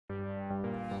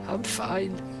I'm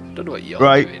fine. Don't know what you're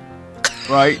Right. doing.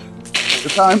 Right.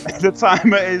 The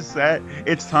timer is set.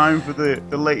 It's time for the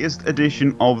latest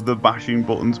edition of the Bashing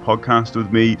Buttons podcast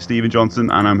with me, Stephen Johnson,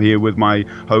 and I'm here with my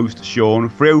host, Sean.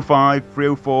 305,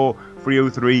 304,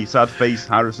 303, sad face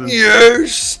Harrison.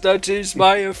 Yes, that is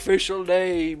my official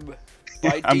name.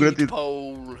 My I'm gonna deed do-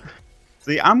 poll.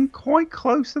 See, I'm quite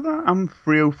close to that. I'm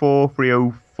 304,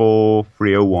 304,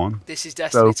 301. This is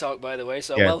Destiny So, Talk, by the way,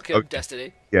 so yeah, welcome, okay.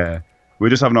 Destiny. Yeah. We're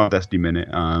just having our Destiny minute.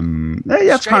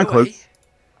 Yeah, it's kind of Straight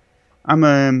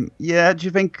away. close. Do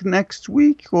you think next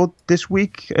week or this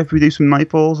week, if we do some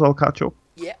Nightfalls, I'll catch up?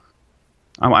 Yeah.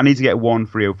 I need to get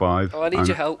 305. Oh, I need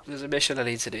your help. There's a mission I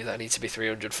need to do that I need to be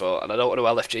 300 for, and I don't want to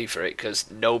LFG for it because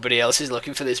nobody else is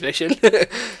looking for this mission.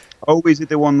 Oh, is it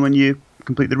the one when you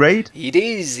complete the raid? It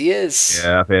is, yes.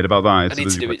 Yeah, I've heard about that. I It's need to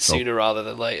really do quite it sooner rather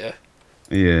than later.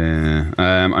 Yeah,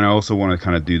 and I also want to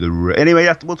kind of do the... Anyway,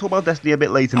 we'll talk about Destiny a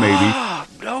bit later, maybe. Ah,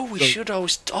 no, we should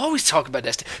always talk about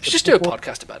Destiny. We should just do a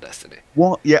podcast about Destiny.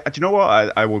 What? Yeah, do you know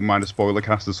what? I wouldn't mind a spoiler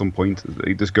cast at some point,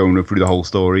 just going through the whole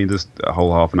story and just a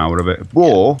whole half an hour of it.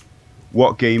 But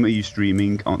what game are you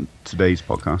streaming on today's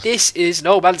podcast? This is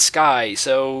No Man's Sky.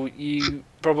 So you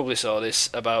probably saw this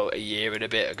about a year and a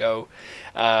bit ago,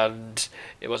 and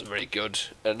it wasn't very good.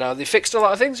 And now they fixed a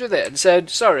lot of things with it and said,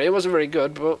 sorry, it wasn't very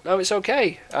good, but now it's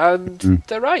okay. And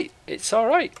they're right. It's all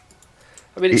right.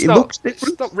 I mean, It looks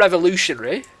different. It's not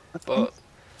revolutionary, but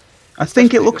I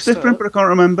think it definitely looks a good different, start. but I can't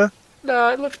remember. no,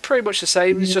 it looks pretty much the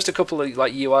same. There's just a couple of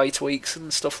like UI tweaks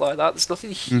and stuff like that. There's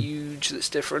nothing huge that's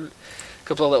different. A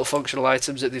couple of little functional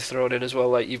items that they've thrown in as well.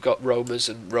 Like you've got roamers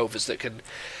and rovers that can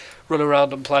run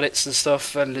around on planets and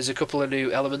stuff. And there's a couple of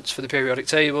new elements for the periodic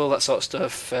table, that sort of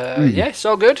stuff. Yeah,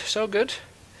 so good, so good.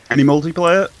 Any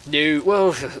multiplayer? New,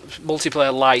 well,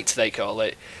 multiplayer light they call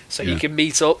it. So you Yeah. can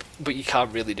meet up, but you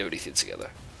can't really do anything together.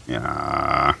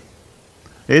 Yeah,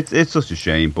 it's such a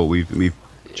shame, but we've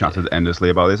chatted endlessly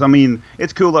about this. I mean,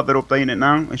 it's cool that they're updating it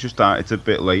now. It's just that it's a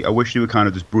bit late. I wish they would kind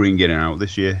of just bring it out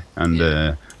this year, and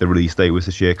the release date was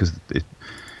this year because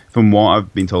from what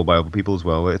I've been told by other people as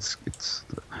well, it's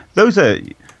those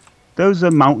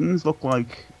are mountains look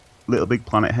like Little Big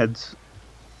Planet heads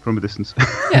from a distance.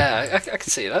 Yeah, I can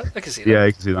see that. I can see that. Yeah,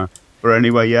 you can see that. But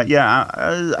anyway,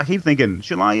 I keep thinking,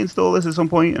 shall I install this at some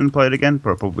point and play it again?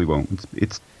 But I probably won't.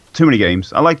 It's too many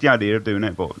games. I like the idea of doing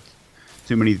it, but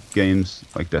too many games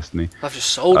like Destiny. I've just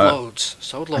sold loads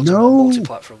of know.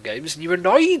 multi-platform games, and you're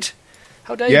annoyed.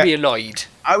 How dare you be annoyed?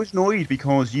 I was annoyed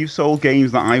because you sold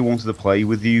games that I wanted to play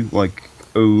with you, like,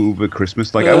 over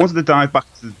Christmas. Like, I wanted to dive back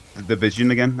to the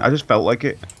Division again. I just felt like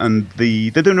it. And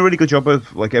they're doing a really good job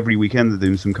of, like, every weekend they're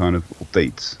doing some kind of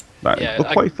updates. That look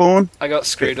quite fun. I got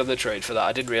screwed on the trade for that.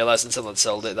 I didn't realise until I'd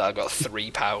sold it that I got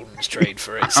 £3 trade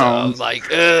for it. So I'm like,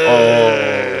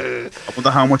 I wonder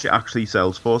how much it actually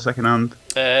sells for secondhand.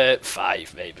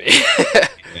 5 maybe.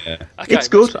 Yeah. I can't It's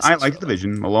good. imagine it I sells like for the that.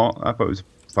 Division a lot. I thought it was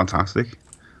fantastic.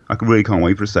 I really can't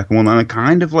wait for a second one. And I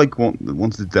kind of like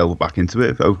wanted to delve back into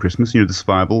it over Christmas. You know, the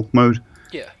survival mode.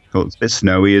 Yeah. Well, it's a bit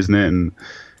snowy, isn't it? And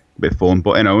a bit fun.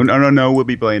 But, you know, and I know we'll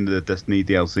be playing the Destiny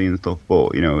DLC and stuff,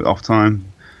 but, you know, off time.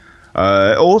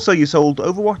 Also, you sold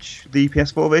Overwatch, the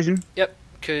PS4 version. Yep.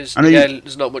 Because I know again,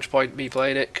 there's not much point me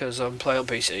playing it because I'm playing on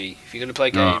PC. If you're going to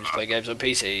play games, play games on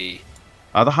PC.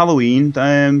 The Halloween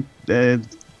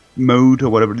mode, or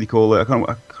whatever they call it. I can't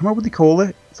remember what they call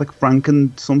it. It's like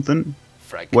Franken something.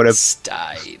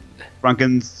 Frankenstein.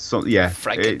 Yeah.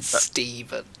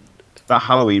 Frankensteven. That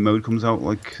Halloween mode comes out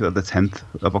like the 10th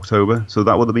of October, so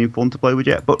that would have been fun to play with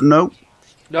yet. But no,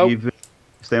 you've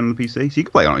stayed on the PC, so you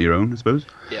can play it on your own, I suppose.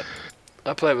 Yeah.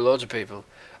 I play with loads of people.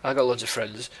 I got loads of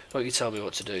friends. Don't you tell me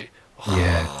what to do.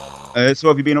 Yeah. So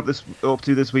have you been up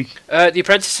to this week? The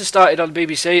Apprentice has started on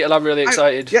BBC, and I'm really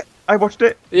excited. Yeah, I watched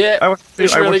it. Yeah, I watched it.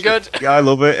 it's really good. Yeah, I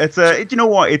love it. It's you know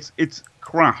what? It's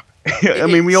crap. I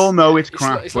mean, we all know it's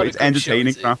crap, but it's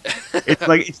entertaining crap. It's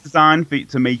like it's designed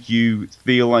to make you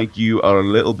feel like you are a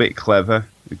little bit clever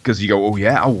because you go,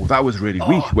 that was really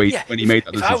weak. When he made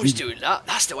that decision. If I was doing that,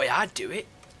 that's the way I'd do it.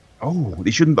 Oh,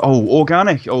 they shouldn't. Oh,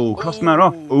 organic. Oh, costing that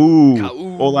off.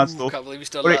 All that stuff. Can't believe he's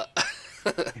done But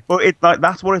that. But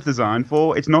that's what it's designed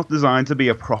for. It's not designed to be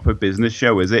a proper business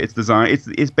show, is it? It's designed.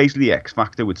 It's basically X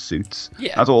Factor with suits.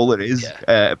 Yeah. That's all it is.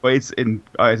 Yeah. But it's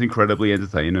incredibly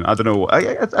entertaining. I don't know.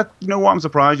 You know what? I'm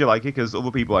surprised you like it because other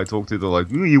people I talk to, they're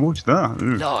like, "Ooh, you watched that?"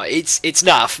 No, it's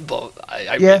naff, but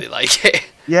I really like it.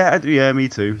 Yeah, me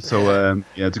too. So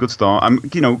it's a good start.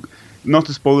 Not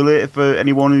to spoil it for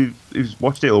anyone who's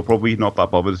watched it or probably not that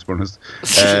bothered, to be honest.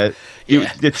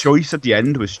 The choice at the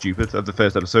end was stupid of the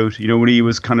first episode. You know, when he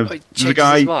was kind of the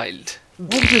guy. His mind.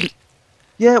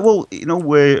 Yeah, well, you know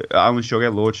where Alan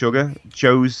Sugar, Lord Sugar,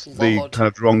 chose the Lord. kind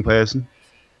of wrong person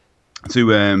to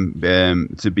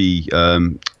be I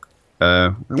want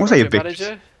to say a Project bitch.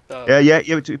 manager. Oh.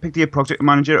 Yeah. To pick the project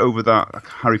manager over that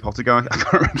Harry Potter guy. I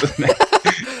can't remember the name.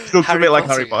 He looks a Harry bit like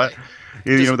Potter Harry Potter. guy.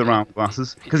 You know, Doesn't the make- round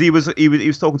glasses. Because he was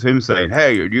talking to him saying,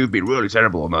 "Hey, you've been really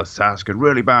terrible on this task and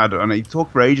really bad." And he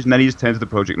talked for ages, and then he just turned to the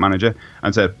project manager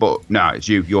and said, "But nah, it's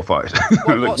you. You're fired."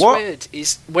 I'm like, What's what? weird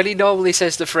is when he normally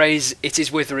says the phrase "it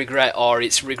is with regret" or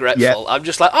 "it's regretful." Yeah. I'm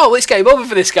just like, "Oh, well, it's game over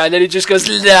for this guy," and then he just goes,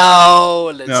 "No,"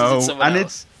 and then says No, it's someone and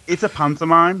else. it's a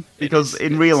pantomime because is,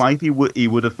 in it real is. life he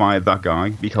would have fired that guy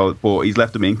but he's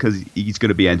left him in because he's going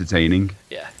to be entertaining.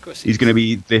 Yeah, of course. He's going to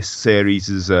be this series'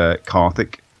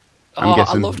 Karthik. Oh,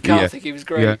 guessing. I loved Karthik. He was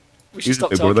great. Yeah. We He should was a stop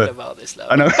big talking brother. about this now.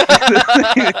 I know.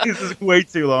 This is way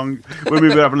too long. We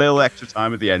would have a little extra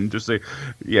time at the end, just so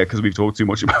because we've talked too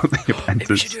much about the Maybe we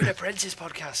Apprentice. should do an Apprentice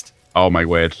podcast. Oh my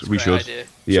word, we Great should. idea.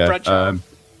 Yeah. Branch out.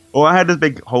 Well, I had this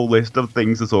big whole list of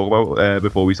things to talk about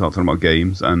before we start talking about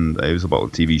games, and it was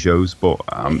about TV shows. But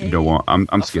you know what? I'm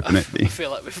skipping I it.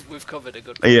 feel like we've covered a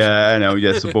good portion. Yeah, I know.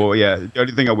 Yes, but the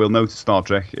only thing I will note is Star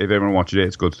Trek. If everyone watches it,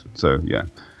 it's good. So yeah,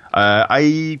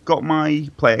 I got my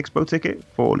Play Expo ticket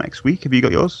for next week. Have you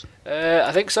got yours?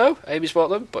 I think so. Amy's bought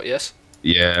them, but yes.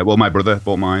 Yeah, well, my brother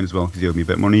bought mine as well because he owed me a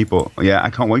bit of money. But yeah,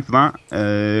 I can't wait for that.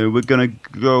 We're gonna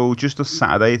go just a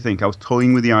Saturday. I think I was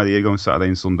toying with the idea of going Saturday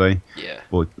and Sunday. Yeah.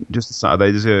 But just a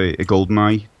Saturday, there's a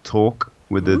GoldenEye talk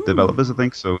with the developers, I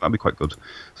think. So that'd be quite good. So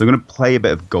I'm gonna play a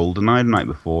bit of GoldenEye the night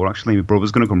before. Actually, my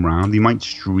brother's gonna come round. He might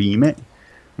stream it.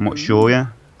 I'm not sure yet.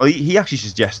 Well, he actually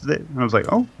suggested it, and I was like,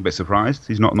 oh, a bit surprised.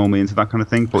 He's not normally into that kind of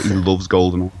thing, but he loves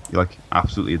GoldenEye. He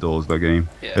absolutely adores that game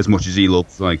Yeah. as much as he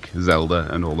loves Zelda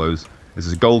and all those. This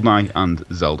is GoldenEye and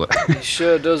Zelda. He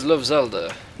sure does love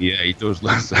Zelda. Yeah, he does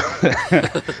love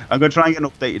Zelda. I'm going to try and get an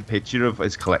updated picture of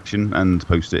his collection and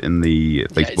post it in the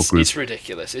Facebook group. It's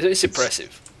ridiculous. It's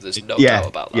impressive. There's no Yeah, doubt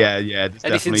about that. yeah. There's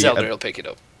Anything definitely Zelda, he'll pick it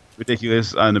up.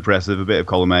 ridiculous and impressive. A bit of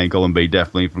column A, column B,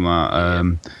 definitely from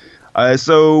that.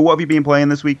 So, what have you been playing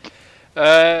this week?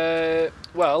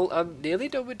 Well, I'm nearly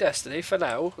done with Destiny for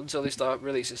now until they start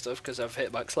releasing stuff because I've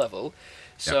hit max level.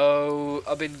 So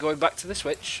I've been going back to the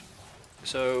Switch.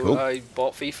 So Cool. I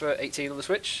bought FIFA 18 on the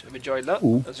Switch. I'm enjoying that.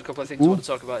 Ooh. There's a couple of things I want to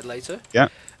talk about later. Yeah.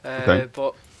 Okay.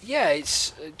 But yeah,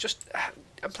 it's just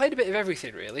I'm playing a bit of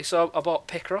everything really. So I bought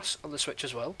Picross on the Switch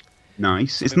as well.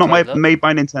 Nice. It's been not playing that. made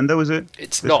by Nintendo, is it?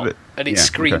 It's This not, bit? and it Yeah, okay.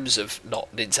 screams of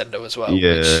not Nintendo as well.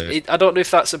 Yeah. I don't know if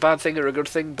that's a bad thing or a good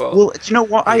thing, but Well, do you know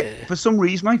what? Yeah. For some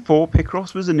reason, I thought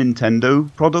Picross was a Nintendo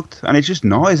product, and it's just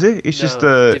not, is it? It's no, just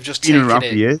they've just been taken around it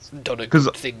for years. and done a 'Cause-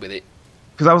 good thing with it.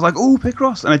 Because I was like, oh,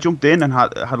 Picross, and I jumped in and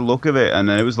had a look of it, and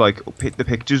then it was like the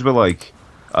pictures were like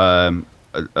a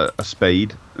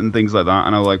spade and things like that,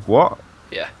 and I was like, what?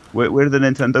 Yeah. Where are the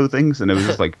Nintendo things? And it was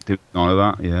just like none of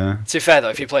that. Yeah. To be fair though,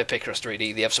 if you play Picross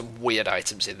 3D, they have some weird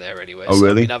items in there anyway. Oh, so,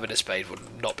 really? I mean, having a spade would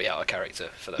not be out of character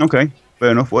for them. Okay, fair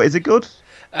enough. What is it good?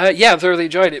 Yeah, I'm thoroughly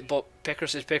enjoying it, but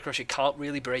Picross is Picross. You can't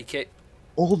really break it.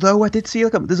 Although I did see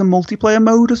there's a multiplayer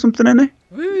mode or something in it.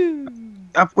 Woo!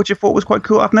 Which I thought was quite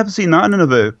cool. I've never seen that in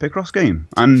another Picross game,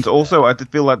 and also I did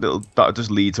feel like that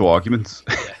just lead to arguments.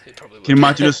 Yeah, it probably would. Can you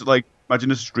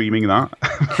imagine us streaming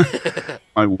that?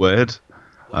 My word,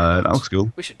 that looks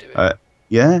cool. We should do it.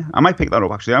 Yeah, I might pick that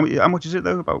up actually. How much is it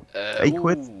though? About £8? Ooh,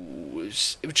 it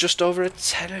was just over a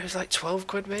tenner. It was like 12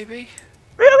 quid maybe.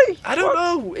 Really? I don't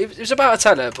know. It was about a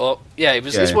tenner, but yeah,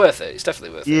 it's Yeah. worth it. It's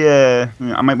definitely worth it. Yeah,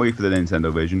 I might wait for the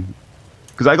Nintendo version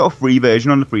because I got a free version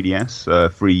on the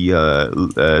 3DS, free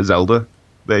Zelda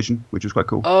version, which was quite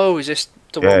cool. Oh, is this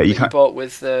the Yeah, one you that you can't- bought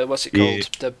with what's it Yeah, called?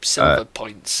 The silver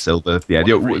points. Silver, yeah,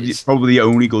 whatever it is. probably the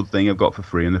only good thing I've got for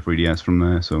free on the 3DS from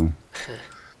there. So,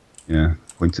 yeah,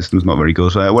 point system's not very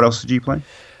good. What else did you play?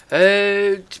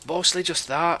 Mostly just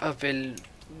that. I've been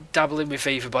dabbling with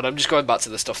FIFA, but I'm just going back to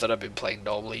the stuff that I've been playing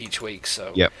normally each week.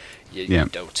 So Yep. your Yeah.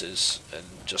 Dotas and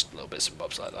just little bits and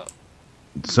bobs like that.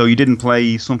 So you didn't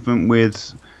play something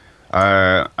with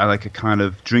like a kind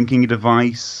of drinking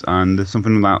device and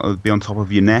something that would be on top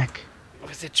of your neck?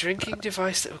 With a drinking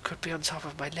device that could be on top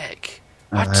of my neck.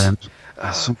 What?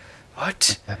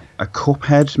 What? A cup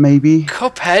head, maybe?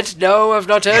 Cuphead? No, I've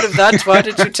not heard of that. Why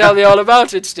did you tell me all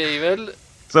about it, Stephen?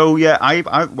 So yeah,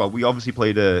 we obviously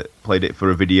played it for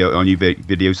a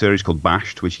video series called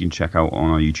Bashed, which you can check out on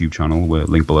our YouTube channel. We're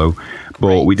link below.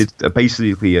 But we did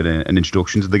basically an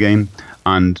introduction to the game,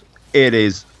 and it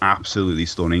is absolutely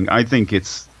stunning. I think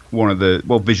it's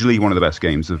visually one of the best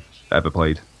games I've ever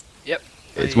played. Yep.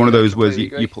 It's one of those where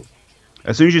you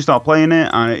As soon as you start playing it,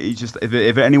 and it's just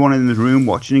if anyone in the room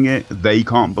watching it, they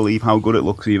can't believe how good it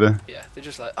looks either. Yeah, they're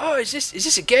just like, oh, is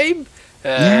this a game?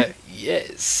 Yeah.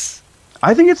 Yes.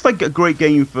 I think it's like a great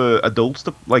game for adults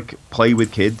to like play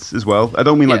with kids as well. I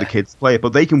don't mean like the Yeah. kids play it,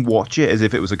 but they can watch it as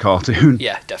if it was a cartoon.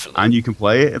 Yeah, definitely. And you can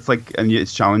play it. It's like, and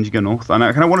it's challenging enough. And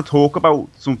I kind of want to talk about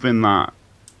something that,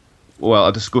 well,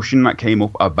 a discussion that came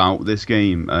up about this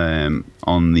game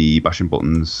on the Bashing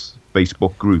Buttons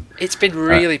Facebook group. It's been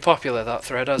really popular, that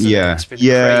thread, hasn't it? Yeah, It's been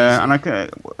yeah, crazy.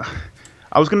 and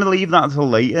I was going to leave that until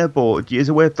later, but is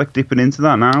it worth like dipping into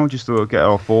that now just to get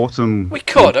our thoughts on? We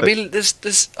could. I mean,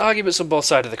 there's arguments on both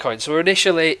sides of the coin. So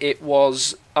initially, it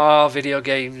was, are video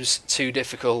games too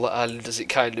difficult, and does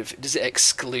it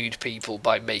exclude people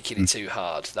by making it too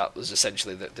hard? That was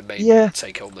essentially the main Yeah.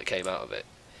 take home that came out of it.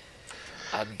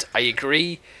 And I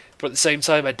agree, but at the same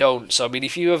time, I don't. So I mean,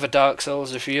 if you have a Dark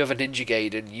Souls, if you have a Ninja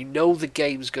Gaiden, you know the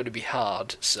game's going to be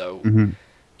hard. So Mhm.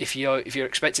 if you're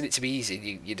expecting it to be easy,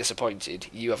 and you're disappointed.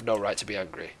 You have no right to be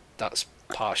angry. That's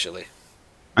partially.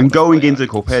 And That's going my into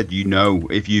argument. Cuphead, you know,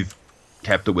 if you've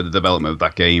kept up with the development of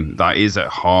that game, that is a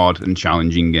hard and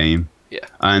challenging game. Yeah.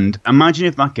 And imagine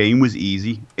if that game was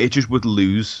easy, it just would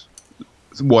lose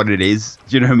what it is.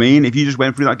 Do you know what I mean? If you just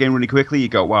went through that game really quickly, you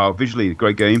go, wow, visually,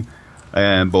 great game.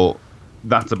 But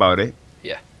that's about it.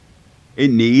 Yeah. It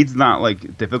needs that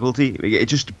like difficulty. It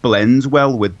just blends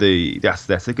well with the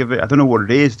aesthetic of it. I don't know what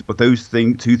it is, but those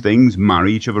two things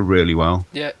marry each other really well.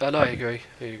 Yeah, and I agree.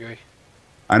 I agree.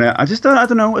 And I just don't, I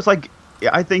don't know. It's like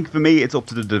I think for me, it's up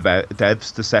to the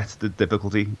devs to set the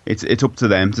difficulty. It's up to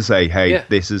them to say, hey, Yeah.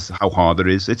 this is how hard it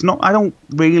is. It's not. I don't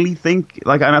really think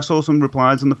like. And I saw some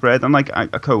replies on the thread. I'm like,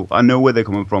 cool. I know where they're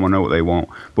coming from. I know what they want.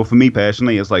 But for me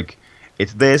personally, it's like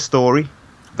it's their story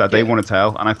that they Yeah. want to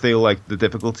tell, and I feel like the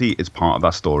difficulty is part of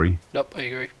that story. Nope, I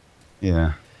agree.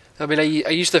 Yeah. I mean, I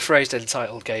use the phrase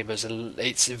entitled gamers, and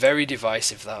it's very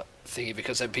divisive, that thingy,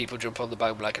 because then people jump on the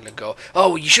bandwagon and go,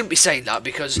 oh, you shouldn't be saying that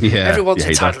because Yeah, everyone's you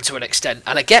hate entitled to an extent.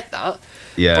 And I get that, but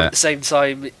Yeah. at the same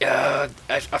time,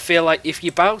 I feel like if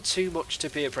you bow too much to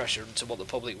peer pressure and to what the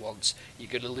public wants, you're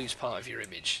going to lose part of your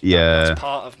image. Yeah. That's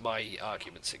part of my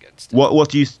arguments against it. What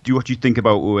do you think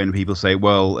about when people say,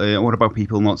 well, what about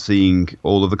people not seeing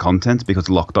all of the content because it's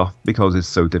locked off because it's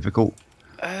so difficult?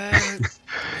 You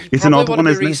It's an probably odd want one, to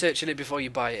be isn't it? researching it before you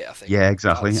buy it, I think. Yeah,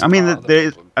 exactly. That's I mean, part of the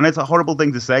there's, problem. and it's a horrible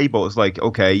thing to say, but it's like,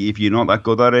 okay, if you're not that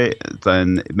good at it,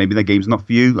 then maybe the game's not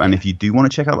for you. And if you do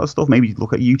want to check out that stuff, maybe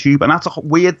look at YouTube. And that's a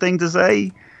weird thing to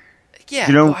say. Yeah,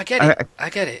 you know, but I get it. I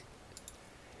get it.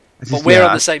 It's But just- we're yeah,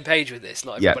 on the same page with this,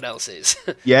 not Yeah. everyone else is.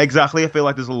 Yeah, exactly. I feel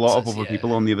like there's a lot of So, other yeah.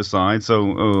 people on the other side.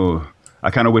 So, I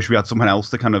kind of wish we had someone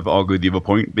else to kind of argue the other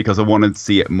point because I want to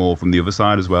see it more from the other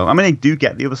side as well. I mean, I do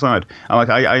get the other side. And like,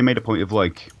 I made a point of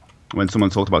like, when someone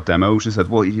talked about demos, she said,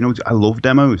 well, you know, I love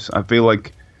demos. I feel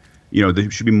like, you know, there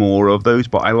should be more of those,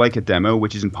 but I like a demo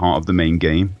which isn't part of the main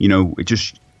game. You know, it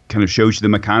just kind of shows you the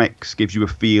mechanics, gives you a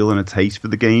feel and a taste for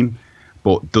the game,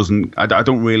 but doesn't. I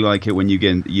don't really like it when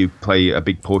you play a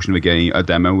big portion of a game, a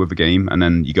demo of a game, and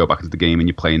then you go back into the game and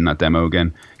you're playing that demo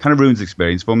again. Kind of ruins the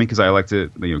experience for me because I like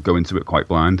to, you know, go into it quite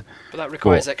blind. But that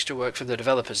requires extra work from the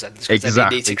developers then, because then they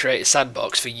Exactly. need to create a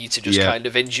sandbox for you to just Yeah. kind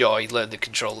of enjoy, learn the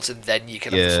controls, and then you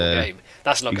can have the Yeah. full game.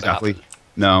 That's not Exactly. going to happen.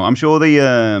 No, I'm sure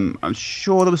I'm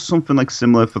sure there was something like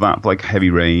similar for that, for like Heavy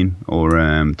Rain or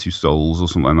Two Souls or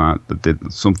something like that. That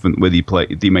did something where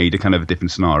they made a kind of a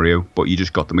different scenario, but you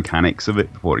just got the mechanics of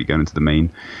it before you go into the main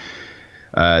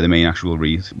actual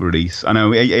release. I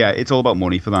know, yeah, it's all about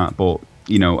money for that, but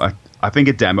you know, I think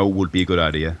a demo would be a good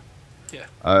idea. Yeah.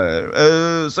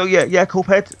 So yeah,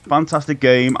 Cuphead, fantastic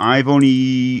game.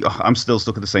 I'm still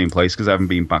stuck at the same place because I haven't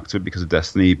been back to it because of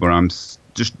Destiny, but I'm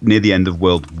just near the end of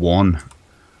World 1.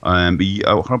 How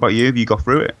about you? Have you got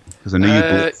through it? Because I know you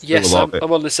played Yes, a lot I'm, of it.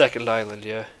 I'm on the second island,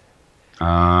 yeah.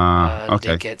 Ah, And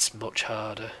okay. it gets much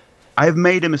harder. I have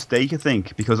made a mistake, I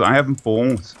think, because I haven't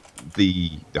bought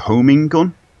the homing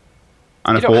gun.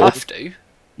 And You I don't bought have to.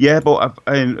 Yeah, but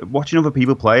watching other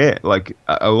people play it, like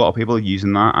a lot of people are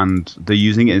using that, and they're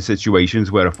using it in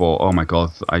situations where I thought, oh my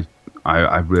god,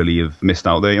 I really have missed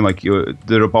out there. Like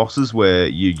there are bosses where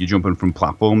you're jumping from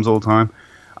platforms all the time,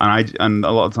 and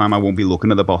a lot of the time I won't be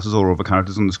looking at the bosses or other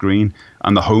characters on the screen,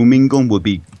 and the homing gun would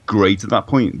be great at that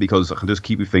point because I can just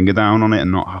keep your finger down on it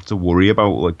and not have to worry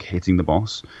about like hitting the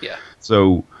boss. Yeah.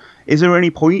 So, is there any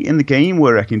point in the game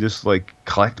where I can just like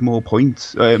collect more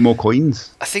points, more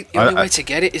coins? I think the only way to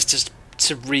get it is just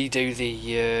to redo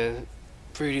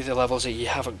the levels that you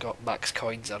haven't got max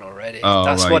coins on already. Oh,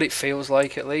 That's right. what it feels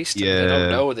like, at least. I mean, I Yeah.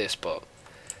 don't know this, but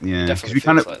Yeah, because definitely we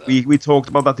kind feels of like that. we talked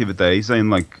about that the other day, saying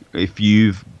like if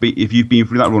you've been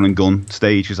through that run and gun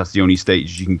stage, because that's the only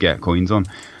stage you can get coins on.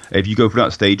 If you go through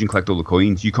that stage and collect all the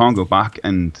coins, you can't go back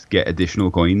and get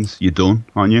additional coins. You're done,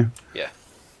 aren't you? Yeah.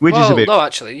 Which is a Well, bit. no,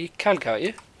 actually, you can, can't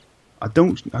you? I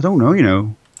don't know. You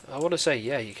know, I want to say,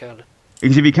 yeah, you can.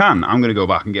 because if you can, I'm gonna go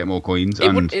back and get more coins, It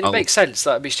would. and It I'll. makes sense.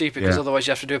 That'd be stupid because Yeah. otherwise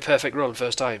you have to do a perfect run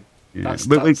first time. Yeah,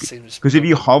 That seems. because if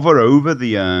you hover over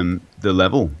the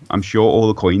level, I'm sure all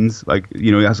the coins, like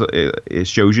it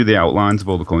shows you the outlines of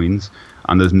all the coins,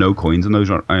 and there's no coins in those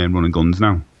running guns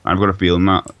now. I've got a feeling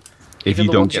that if Even you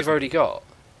the don't ones get, you've already got.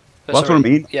 well, that's what I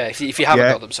mean. Yeah, if you haven't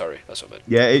Yeah. got them, sorry, that's what I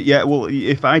meant. Yeah. Well,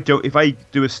 if I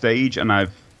do a stage and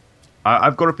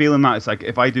I've got a feeling that it's like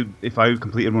if I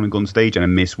complete a running gun stage and I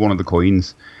miss one of the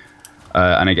coins,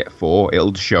 and I get 4,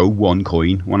 it'll show 1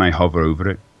 coin when I hover over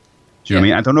it. Do you know what I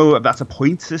mean? I don't know if that's a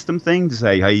point system thing to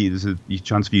say, hey, there's a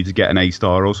chance for you to get an A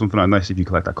star or something like this if you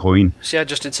collect that coin. See, I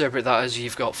just interpret that as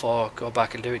you've got 4, go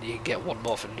back and do it, and you can get 1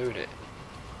 more from doing it.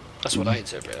 That's what I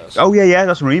interpret it as. Oh yeah,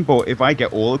 that's what I mean. But if I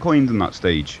get all the coins in that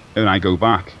stage and I go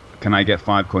back, can I get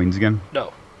 5 coins again?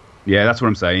 No. Yeah, that's what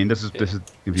I'm saying. This is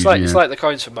confusing. It's like the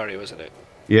coins for Mario, isn't it?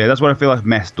 Yeah, that's what I feel I've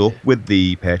messed up with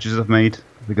the purchases I've made,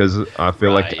 because I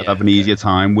feel like I'd have an easier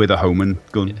time with a Homan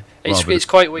gun. Yeah. It's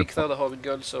quite weak though, the homing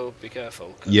gun, so be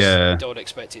careful. 'Cause Yeah. don't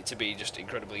expect it to be just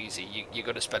incredibly easy. You're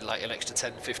going to spend like an extra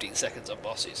 10-15 seconds on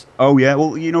bosses. Oh yeah,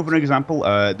 well, for an example,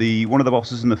 the one of the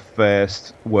bosses in the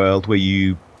first world where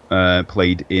you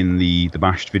played in the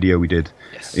bashed video we did.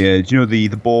 Yes. Yeah, do you know the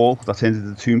ball that turns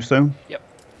into the tombstone? Yep.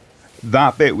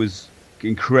 That bit was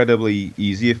incredibly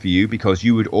easier for you because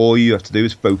all you have to do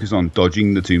is focus on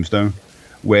dodging the tombstone.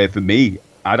 Where for me,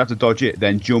 I'd have to dodge it,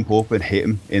 then jump up and hit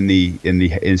him in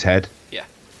his head. Yeah.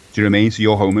 Do you know what I mean? So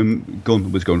your homing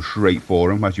gun was going straight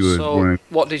for him as you were running.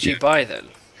 What did you buy then?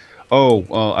 Oh,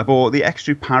 well, I bought the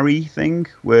extra parry thing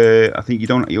where I think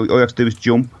all you have to do is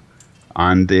jump,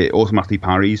 and it automatically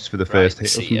parries for the first hit.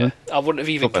 See, or something. I wouldn't have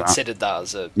even Something like considered that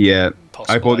as a Yeah,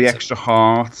 possible I bought the item. extra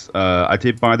heart. I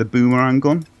did buy the boomerang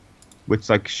gun, which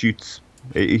like shoots.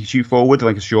 It shoot forward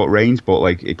like a short range, but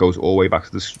like it goes all the way back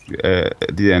to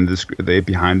the end of the screen,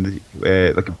 behind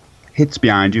like it hits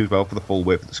behind you as well for the full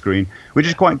width of the screen, which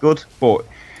is quite good. But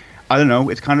I don't know,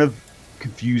 it's kind of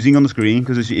confusing on the screen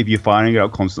because if you're firing it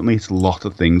out constantly, it's a lot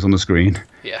of things on the screen.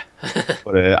 Yeah.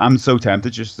 But I'm so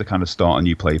tempted just to kind of start a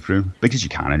new playthrough because you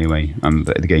can anyway, and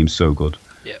the game's so good.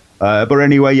 Yeah. But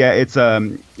anyway, yeah, it's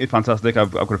fantastic.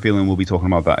 I've got a feeling we'll be talking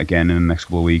about that again in the next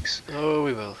couple of weeks. Oh,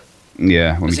 we will.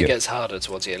 Yeah, when As we it get. gets harder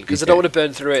towards the end, because I don't want to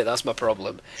burn through it. That's my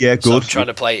problem. Yeah, So I'm good. trying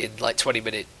to play it in like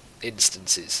 20-minute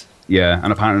instances. Yeah,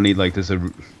 and apparently, like, there's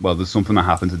something that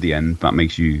happens at the end that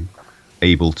makes you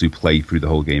able to play through the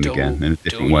whole game again in a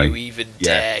different way. Don't you even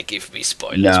Yeah. dare give me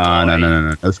spoilers,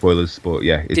 No spoilers. But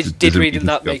yeah, Did reading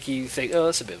that make you think, oh,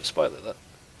 that's a bit of a spoiler, that?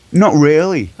 Not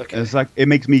really. Okay. It's like it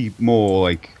makes me more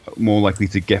likely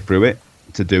to get through it,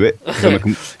 to do it. 'Cause I'm a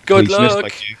Good completionist luck.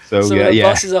 like you. So Some yeah, of the yeah.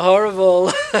 bosses are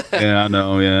horrible. Yeah, I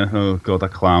know, yeah. Oh god,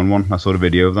 that clown one. I saw the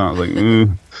video of that. I was like,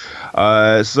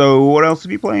 ooh. So what else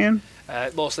are you playing?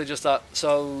 Mostly just that.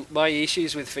 So my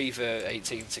issues with FIFA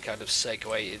 18, to kind of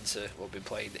segue into what I've been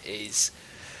playing, is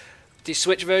the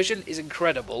Switch version is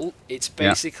incredible. It's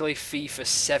basically FIFA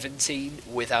 17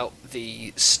 without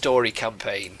the story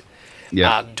campaign.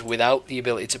 Yeah. And without the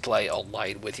ability to play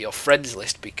online with your friends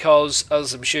list, because,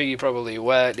 as I'm sure you're probably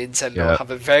aware, Nintendo have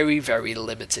a very, very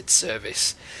limited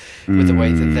service with the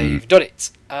way that they've done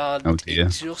it. And Oh, dear. it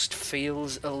just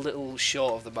feels a little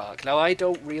short of the mark. Now, I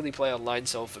don't really play online,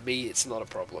 so for me, it's not a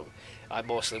problem. I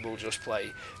mostly will just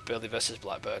play Burnley versus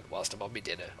Blackburn whilst I'm on my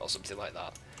dinner or something like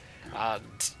that. And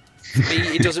for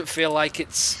me, it doesn't feel like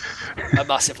it's a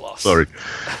massive loss. Sorry.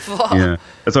 What? Yeah.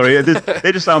 Sorry.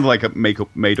 They just sound like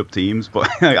made up teams, but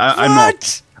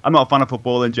I'm not a fan of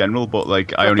football in general. But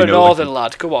like I only a know. northern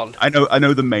lad, come on. I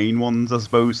know the main ones, I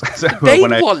suppose. So Main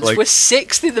when I, ones, like, we're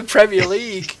 6th in the Premier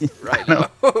League right now.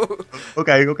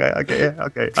 okay, okay. I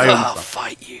I'll understand.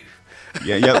 fight you.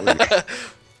 Yeah.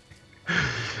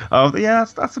 Oh yeah,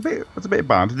 that's a bit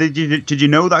bad. Did you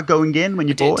know that going in when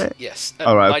you bought it? Yes.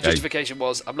 All right, My okay. justification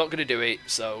was I'm not going to do it,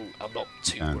 so I'm not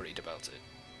too worried about it.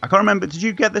 I can't remember. Did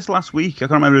you get this last week? I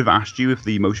can't remember if I asked you if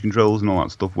the motion controls and all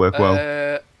that stuff work well.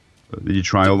 Did you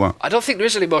try all that? I don't think there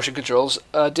is any motion controls.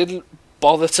 I didn't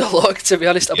bother to look, to be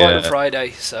honest. I bought it on Yeah.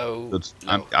 Friday, so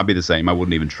no. I'd be the same. I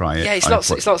wouldn't even try it. Yeah, it's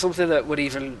not something that would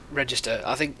even register.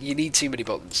 I think you need too many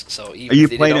buttons. So even Are you if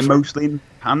they did playing it offer- mostly in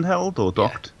handheld or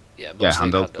docked? Yeah, mostly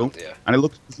handheld. Cool. yeah. And it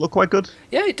look quite good.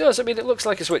 Yeah, it does. I mean, it looks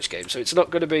like a Switch game, so it's not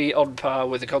going to be on par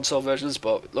with the console versions,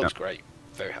 but it looks great.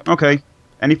 Very happy. Okay.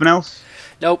 Anything else?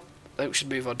 Nope. think we should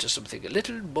move on to something a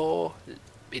little more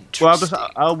interesting.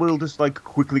 Well, I will just like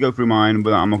quickly go through mine,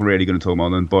 but I'm not really going to talk more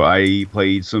than. But I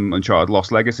played some Uncharted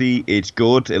Lost Legacy. It's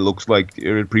good. It looks like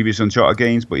previous Uncharted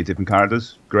games, but it's different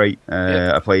characters. Great.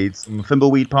 I played some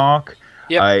Thimbleweed Park.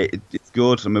 Yeah, it's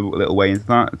good. I'm a little way into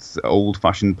that. It's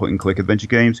old-fashioned point-and-click adventure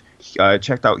games. I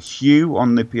checked out Hue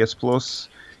on the PS Plus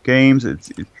games.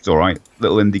 It's all right.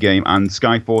 Little indie game. And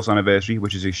Skyforce Anniversary,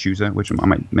 which is a shooter, which I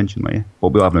might mention later,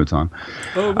 but we'll have no time.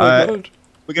 Oh my god.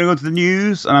 We're going to go to the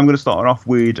news, and I'm going to start off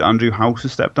with Andrew House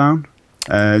has stepped down.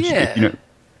 Yeah.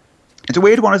 It's a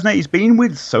weird one, isn't it? He's been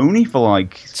with Sony for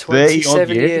like 30-odd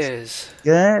 27 years.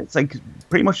 Yeah, it's like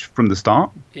pretty much from the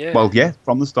start. Yeah. Well, yeah,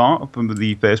 from the start, from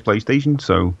the first PlayStation.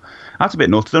 So that's a bit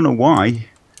nuts. I don't know why,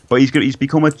 but he's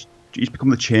become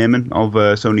the chairman of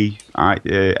Sony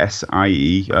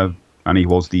SIE, and he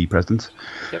was the president.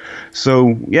 Yep.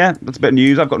 So yeah, that's a bit of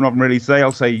news. I've got nothing really to say.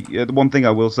 I'll say the one thing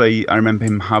I will say. I remember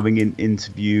him having an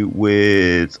interview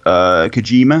with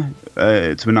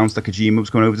Kojima to announce that Kojima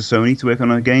was going over to Sony to work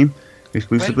on a game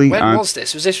exclusively. When was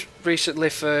this? Was this recently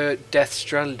for Death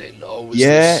Stranding, or was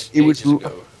yeah, this it was. ages ago?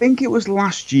 I think it was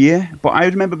last year, but I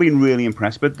remember being really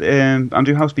impressed with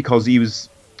Andrew House because he was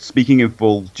speaking in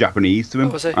full Japanese to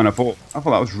him, was he? and I thought that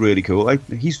was really cool. Like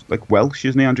he's like Welsh,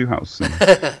 isn't he, Andrew House?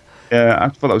 Yeah, I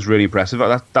thought that was really impressive.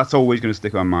 That's always going to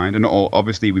stick on my mind. And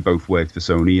obviously, we both worked for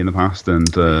Sony in the past, and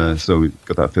so we've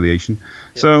got that affiliation.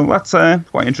 Yeah. So that's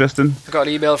quite interesting. I got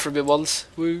an email from him once.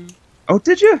 Woo. Oh,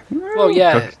 did you? Well,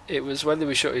 yeah, it was when they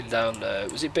were shutting down.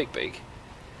 Was it Big Big?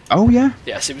 Oh, yeah.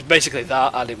 Yes, it was basically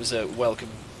that, and it was a welcome.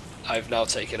 I've now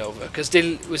taken over. Because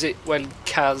was it when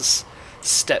Kaz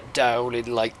stepped down in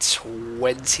like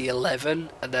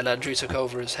 2011, and then Andrew took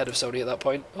over as head of Sony at that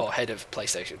point, or head of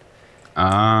PlayStation?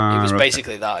 It was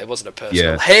basically that. It wasn't a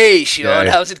personal. Yeah. Hey, Sean,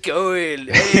 how's it going?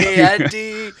 Hey,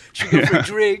 Andy, should we go for a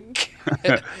drink?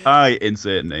 Hi,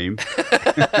 insert name.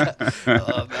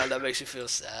 Oh man, that makes me feel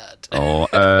sad.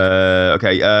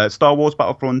 Okay. Star Wars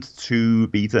Battlefront 2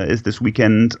 beta is this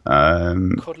weekend.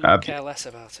 Couldn't care less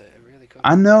about it. Really couldn't.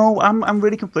 I know. I'm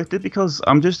really conflicted because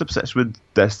I'm just obsessed with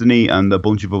Destiny and a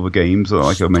bunch of other games,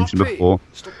 like I mentioned before.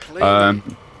 Stop playing.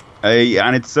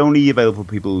 And it's only available for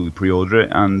people who pre-order it,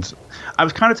 and I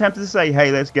was kind of tempted to say,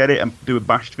 hey, let's get it and do a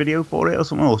bashed video for it or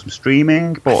something, or some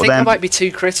streaming. But I think then I might be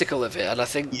too critical of it, and I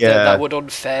think that would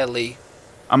unfairly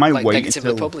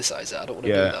negatively publicise it. I don't want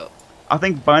to do that. I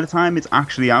think by the time it's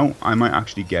actually out, I might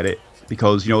actually get it,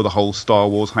 because, the whole Star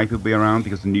Wars hype will be around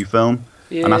because of the new film.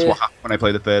 Yeah. And that's what happened when I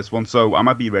played the first one, so I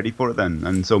might be ready for it then,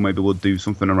 and so maybe we'll do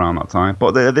something around that time.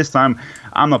 But this time,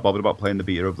 I'm not bothered about playing the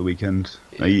beta over the weekend.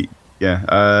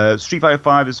 Street Fighter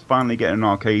 5 is finally getting an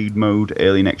arcade mode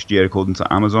early next year, according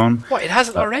to Amazon. What, it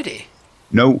hasn't already?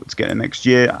 No, it's getting next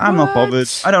year. I'm not bothered.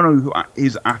 I don't know who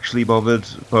is actually bothered,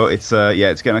 but it's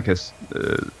it's getting like this.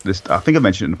 I think I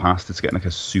mentioned it in the past. It's getting like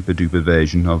a super duper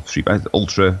version of Street Fighter,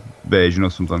 Ultra version or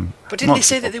something. But didn't they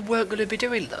say that they weren't going to be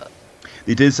doing that?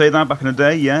 They did say that back in the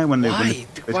day, yeah.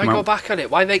 Why go back on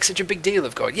it? Why make such a big deal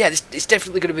of going, it's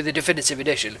definitely going to be the definitive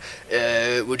edition.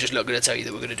 We're just not going to tell you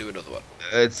that we're going to do another one.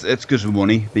 It's because of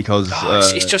money, because...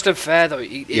 it's just unfair, though.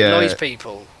 It annoys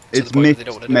people. It's mixed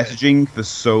messaging for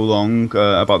so long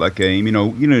about that game. You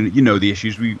know the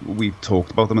issues. We've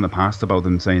talked about them in the past, about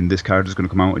them saying this character's going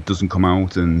to come out, it doesn't come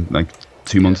out, and like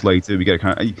 2 months later we get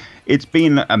it's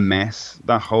been a mess.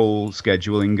 That whole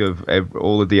scheduling of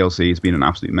all the DLC has been an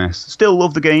absolute mess. Still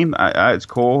love the game at its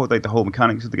core, like the whole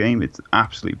mechanics of the game. It's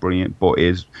absolutely brilliant, but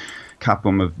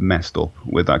Capcom have messed up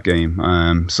with that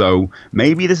game. So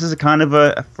maybe this is a kind of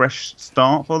a fresh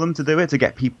start for them to do it, to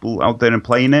get people out there and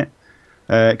playing it.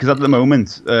 Because at the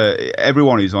moment,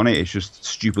 everyone who's on it is just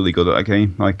stupidly good at that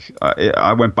game. Like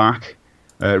I went back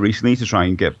recently to try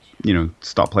and get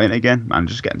start playing it again, and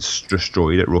just getting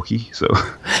destroyed at Rookie. So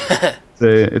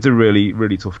it's a really,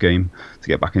 really tough game to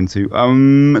get back into.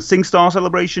 SingStar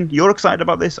Celebration, you're excited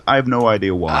about this? I have no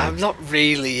idea why. I'm not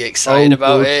really excited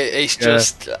about it. It's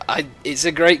just it's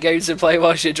a great game to play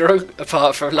whilst you're drunk.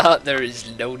 Apart from that, there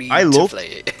is no need to play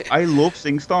it. I love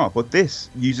SingStar, but this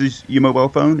uses your mobile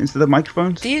phone instead of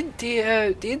microphones. They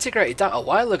integrated that a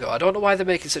while ago. I don't know why they're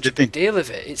making such a big deal of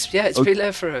it. It's been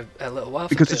there for a little while.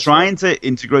 Because they're trying to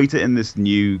integrate it in this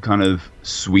new kind of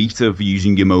suite of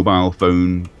using your mobile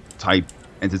phone type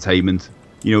entertainment,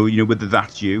 with the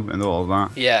That's You and all of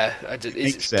that. Yeah,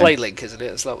 it's PlayLink, isn't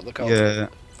it? Is that what they're called? Yeah,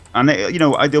 and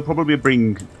they'll probably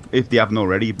bring, if they haven't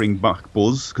already, bring back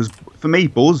Buzz, because for me,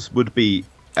 Buzz would be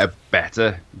a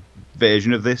better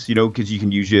version of this, because you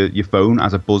can use your phone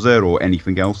as a buzzer or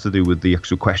anything else to do with the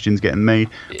actual questions getting made.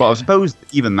 Yeah. But I suppose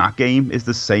even that game is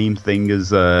the same thing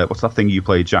as what's that thing you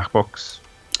played, Jackbox?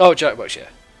 Oh, Jackbox, yeah.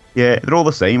 Yeah, they're all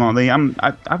the same, aren't they? I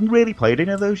haven't really played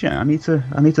any of those yet. I need to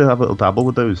have a little dabble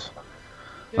with those.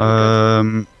 Yeah, they're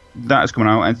good. That's coming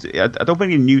out, and I don't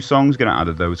think any new songs going to add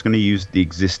it though. It's going to use the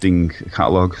existing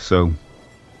catalog. So,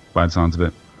 by the sounds of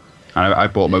it, I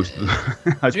bought most of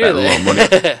them. I spent a lot of money.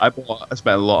 I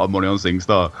spent a lot of money on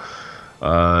SingStar.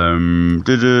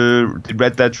 Did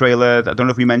Red Dead trailer? I don't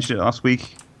know if we mentioned it last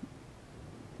week.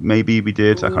 Maybe we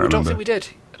did. I can't remember. I don't think we did.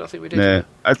 I don't think we did. Yeah,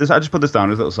 I just put this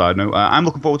down as a little side note. I'm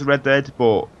looking forward to Red Dead,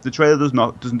 but the trailer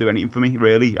doesn't do anything for me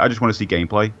really. I just want to see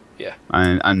gameplay. Yeah.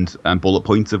 And bullet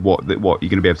points of what you're going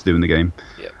to be able to do in the game.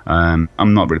 Yeah.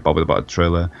 I'm not really bothered about the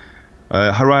trailer.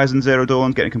 Horizon Zero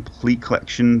Dawn getting a complete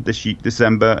collection this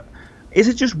December. Is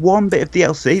it just one bit of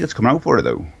DLC that's coming out for it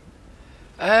though?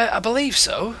 I believe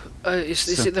so.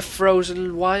 Is it the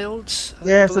Frozen Wilds?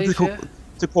 Yeah,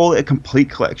 to call it a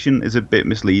complete collection is a bit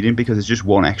misleading because it's just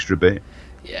one extra bit.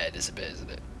 Yeah, it is a bit, isn't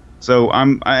it? So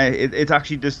it's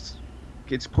actually just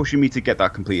it's pushing me to get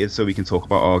that completed so we can talk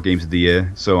about our games of the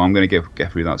year. So I'm going to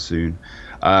get through that soon.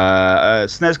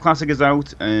 SNES Classic is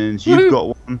out and you've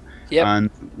got one. Yep. And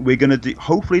we're going to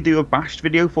hopefully do a bashed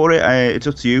video for it. It's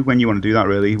up to you when you want to do that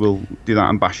really. We'll do that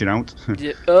and bash it out.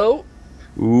 Yeah. Oh.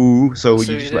 Ooh, so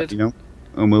you just let me know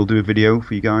and we'll do a video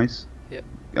for you guys. Yep.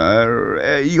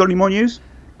 You got any more news?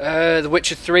 The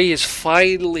Witcher 3 has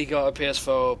finally got a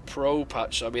PS4 Pro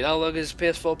patch. I mean, how long has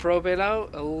PS4 Pro been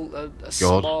out? A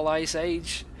small ice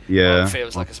age? Yeah. Well, it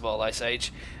feels like a small ice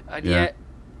age. And yet,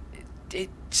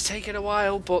 it's taken a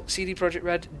while, but CD Projekt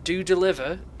Red do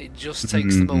deliver. It just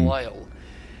takes them a while.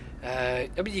 I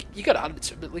mean, you got to hand it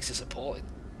to them, at least they're supporting.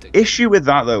 The issue with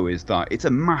that, though, is that it's a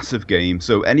massive game.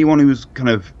 So anyone who's kind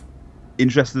of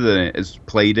interested in it has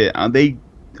played it. Are they,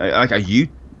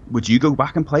 would you go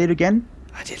back and play it again?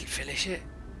 I didn't finish it.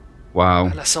 Wow.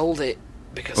 And I sold it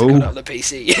because I got it on the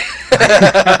PC.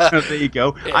 There you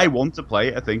go. Yeah. I want to play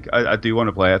it, I think. I do want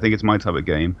to play it. I think it's my type of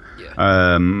game. Yeah.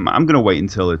 I'm going to wait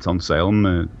until it's on sale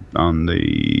on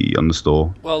the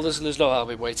store. Well, there's no harm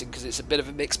in waiting because it's a bit of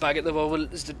a mixed bag at the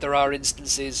moment. There are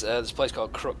instances. There's a place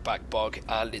called Crookback Bog,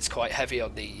 and it's quite heavy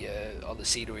on the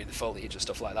scenery and the foliage and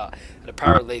stuff like that. And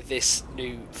apparently, this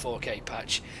new 4K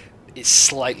patch is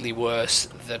slightly worse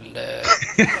than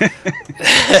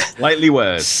slightly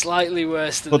worse. Slightly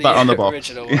worse than Put that on the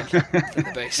original one, than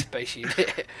the base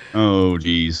unit. Oh,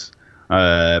 jeez.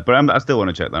 But I still want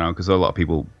to check that out because a lot of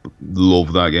people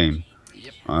love that game.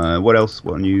 Yep. What else?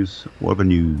 What news? What other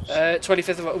news?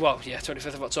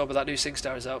 25th of October. That new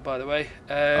SingStar is out, by the way.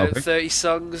 30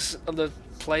 songs on the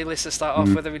playlist to start off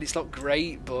with. I mean, it's not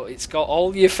great, but it's got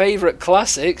all your favourite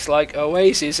classics like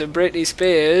Oasis and Britney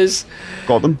Spears.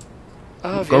 Got them.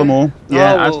 Oh, got them all.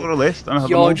 Yeah, I've got a list.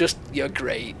 You're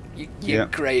great. You're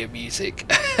great at music.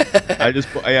 I'm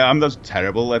just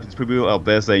terrible. If there's people out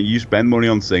there saying you spend money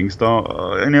on SingStar,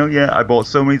 I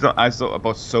bought I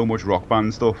bought so much Rock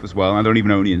Band stuff as well. And I don't even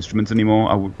own the instruments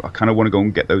anymore. I kind of want to go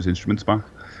and get those instruments back.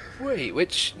 Wait,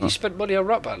 you spent money on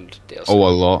Rock Band DLC? Oh, a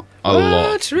lot.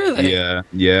 What? Really?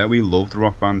 Yeah. We loved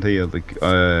Rock Band here. Like,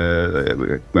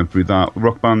 we went through that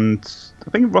Rock Band.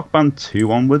 I think Rock Band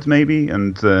 2 onwards, maybe,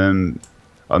 and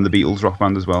the Beatles Rock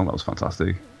Band as well. That was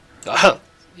fantastic.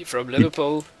 You're from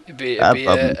Liverpool. It'd be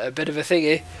a bit of a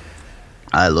thingy.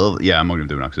 I love it. Yeah, I'm not going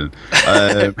to do an accent.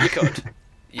 You could.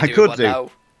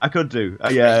 I could do.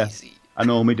 Yeah. I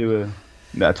normally do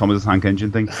a Thomas the Tank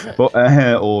Engine thing. But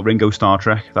or Ringo Star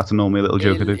Trek. That's normally a little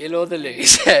joke I do. You know the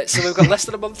news. So we've got less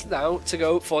than a month now to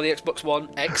go for the Xbox One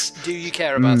X. Do you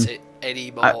care about it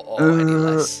any more or any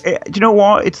less? Do you know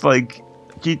what? It's like...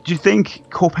 Do you think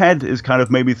Cuphead is kind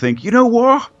of made me think, you know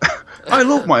what? I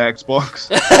love my Xbox.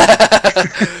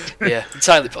 Yeah,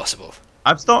 entirely possible.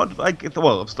 I've started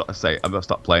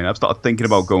playing. I've started thinking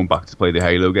about going back to play the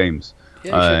Halo games.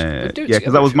 Yeah,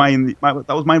 because that was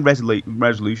my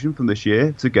resolution from this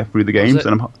year to get through the games,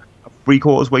 and I'm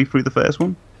 3/4 way through the first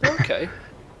one. Okay.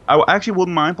 I actually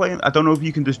wouldn't mind playing. I don't know if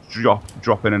you can just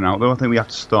drop in and out though. I think we have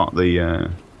to start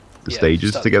the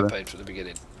stages together. The from the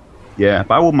beginning. Yeah,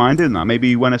 but I wouldn't mind doing that.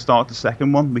 Maybe when I start the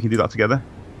second one, we can do that together.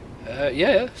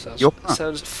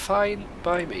 Sounds fine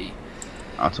by me.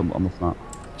 I'm with that.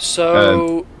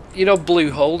 So,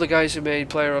 Bluehole, the guys who made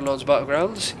PlayerUnknown's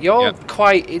Battlegrounds, you're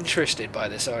quite interested by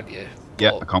this, aren't you?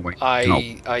 Yeah, I can't wait.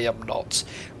 I am not.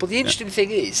 But the interesting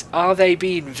thing is, are they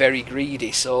being very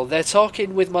greedy? So they're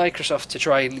talking with Microsoft to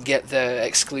try and get their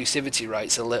exclusivity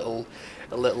rights a little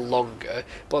longer,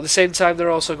 but at the same time they're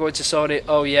also going to Sony,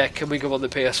 can we go on the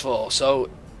PS4? So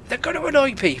they're going to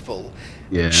annoy people.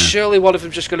 Yeah. Surely one of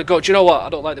them's just going to go, do you know what, I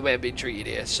don't like the way I'm being treated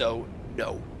here, so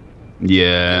no.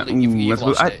 Yeah. You've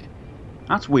lost it.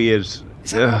 That's weird.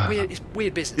 It's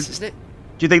weird business, isn't it?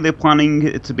 Do you think they're planning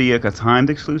it to be like a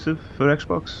timed exclusive for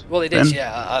Xbox? Well, it then? is,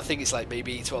 yeah. I think it's like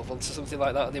maybe 12 months or something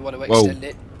like that, and they want to extend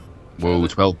it. Whoa,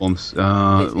 12 months.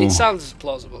 It sounds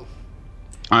plausible.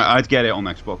 I'd get it on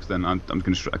Xbox then. I'm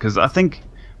going to... Because I think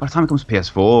by the time it comes to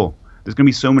PS4, there's going to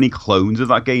be so many clones of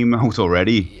that game out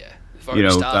already. Yeah. It's already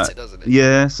started, doesn't it?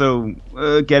 Yeah, so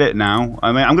get it now.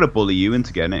 I mean, I'm going to bully you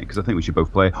into getting it because I think we should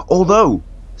both play. Although,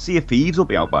 Sea of Thieves will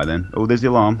be out by then. Oh, there's the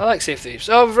alarm. I like Sea of Thieves.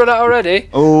 Oh, we've run out already.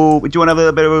 Oh, do you want to have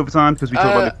a bit of overtime because we talked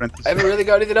about The Apprentice? Haven't really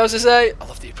got anything else to say. I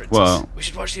love The Apprentice. Well, we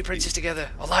should watch The Apprentice together.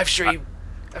 Or live stream.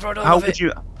 Everyone will how love would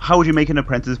it. how would you make an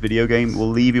Apprentice video game? We'll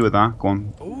leave you with that. Go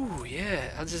on. Ooh, yeah.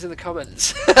 Answers in the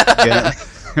comments. Yeah.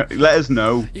 Let us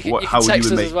know You can how text you would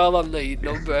us make. as well on the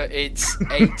number. It's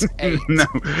 88. No,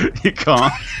 you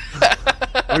can't.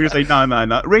 We're gonna say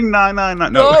 999. Ring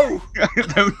 999. No!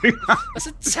 Don't do that. That's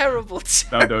a terrible,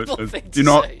 No, terrible don't. thing Do to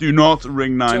not. say. Do not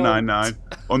ring 999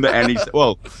 under any.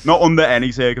 Well, not under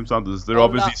any circumstances. There are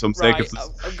obviously some right,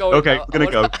 circumstances. I'm going Okay, now. we're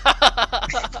gonna go.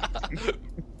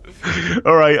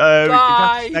 All right.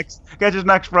 Bye. Catch us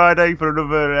next Friday for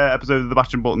another episode of the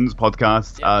Bash and Buttons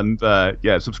podcast, Yeah.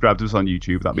 and subscribe to us on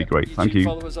YouTube. That'd be great. Thank you.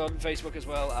 Follow us on Facebook as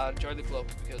well and join the club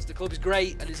because the club is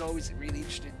great and there's always really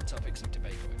interesting topics of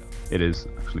debate going on. It is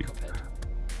actually. Cuphead.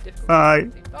 Difficult. Bye.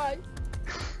 Bye.